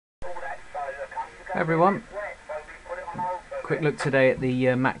Everyone, quick look today at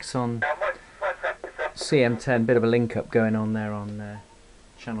the Maxon CM-10. Bit of a link up going on there on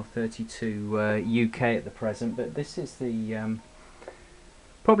channel 32 UK at the present, but this is the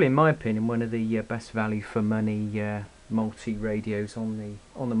probably, in my opinion, one of the best value for money multi radios on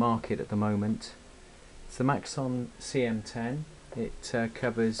the market at the moment. It's the Maxon CM-10. It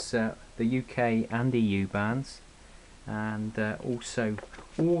covers the UK and EU bands, and also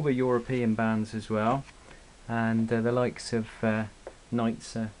all the European bands as well, and the likes of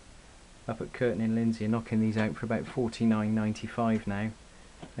Knights up at Curtin and Lindsay are knocking these out for about $49.95 now,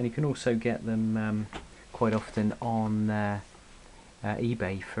 and you can also get them quite often on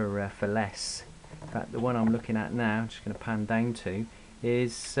eBay for less. In fact, the one I'm looking at now, I'm just going to pan down to,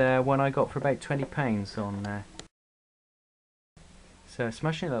 is one I got for about £20 on there. So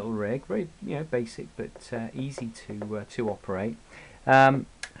smashing little rig, very basic but easy to operate.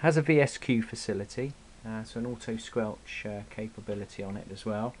 Has a VSQ facility, so an auto squelch capability on it as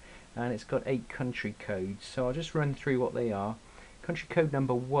well, and it's got 8 country codes. So I'll just run through what they are. Country code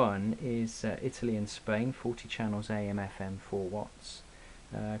number 1 is Italy and Spain, 40 channels AM, FM, 4 watts.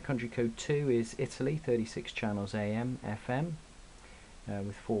 Country code 2 is Italy, 36 channels AM, FM.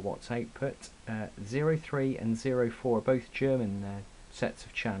 With 4 watts output. 03 and 04 are both German sets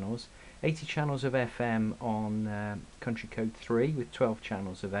of channels. 80 channels of FM on country code 3 with 12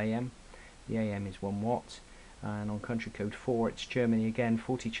 channels of AM. The AM is 1 watt. And on country code 4 it's Germany again,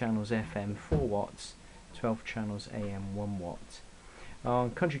 40 channels FM, 4 watts, 12 channels AM, 1 watt. On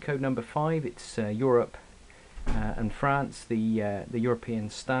country code number 5 it's Europe and France, the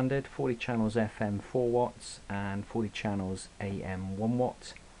European standard, 40 channels FM, 4 watts, and 40 channels AM, 1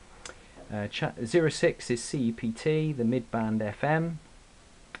 watt. 06 is CEPT, the mid-band FM,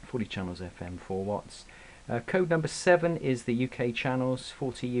 40 channels FM, 4 watts. Code number 7 is the UK channels,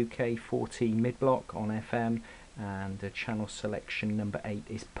 40 UK, 40 mid-block on FM, and channel selection number 8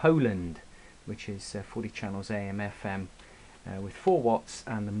 is Poland, which is 40 channels AM, FM, with 4 watts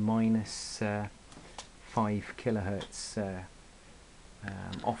and the minus 5 kilohertz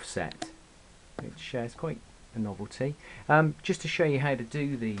offset, which is quite a novelty. Just to show you how to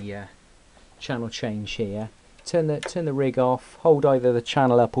do the channel change here, turn the rig off, hold either the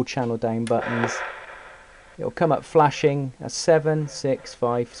channel up or channel down buttons. It'll come up flashing as 7, 6,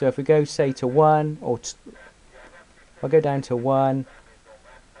 5. So if we go say to 1, or I'll go down to 1,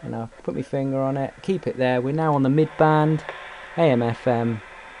 and I'll put my finger on it, keep it there. We're now on the mid band, AM, FM.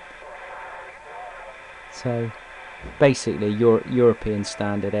 So basically European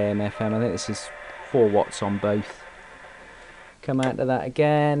standard AM, FM. I think this is 4 watts on both. Come out to that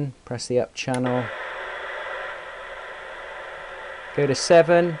again, press the up channel, go to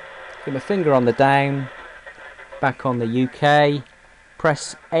 7, get my finger on the down, back on the UK,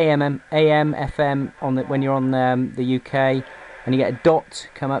 press AM, FM on when you're on the UK, and you get a dot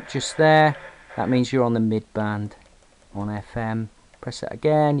come up just there. That means you're on the mid band on FM. Press it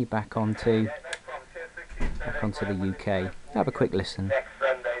again, you're back onto the UK. Have a quick listen.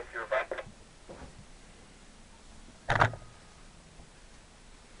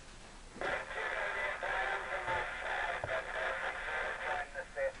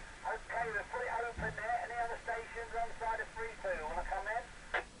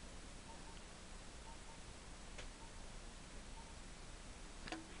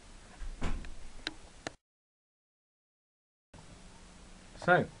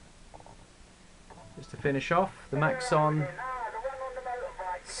 So, just to finish off, the Maxon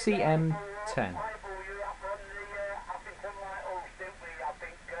CM-10.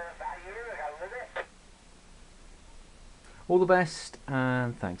 All the best,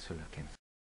 and thanks for looking.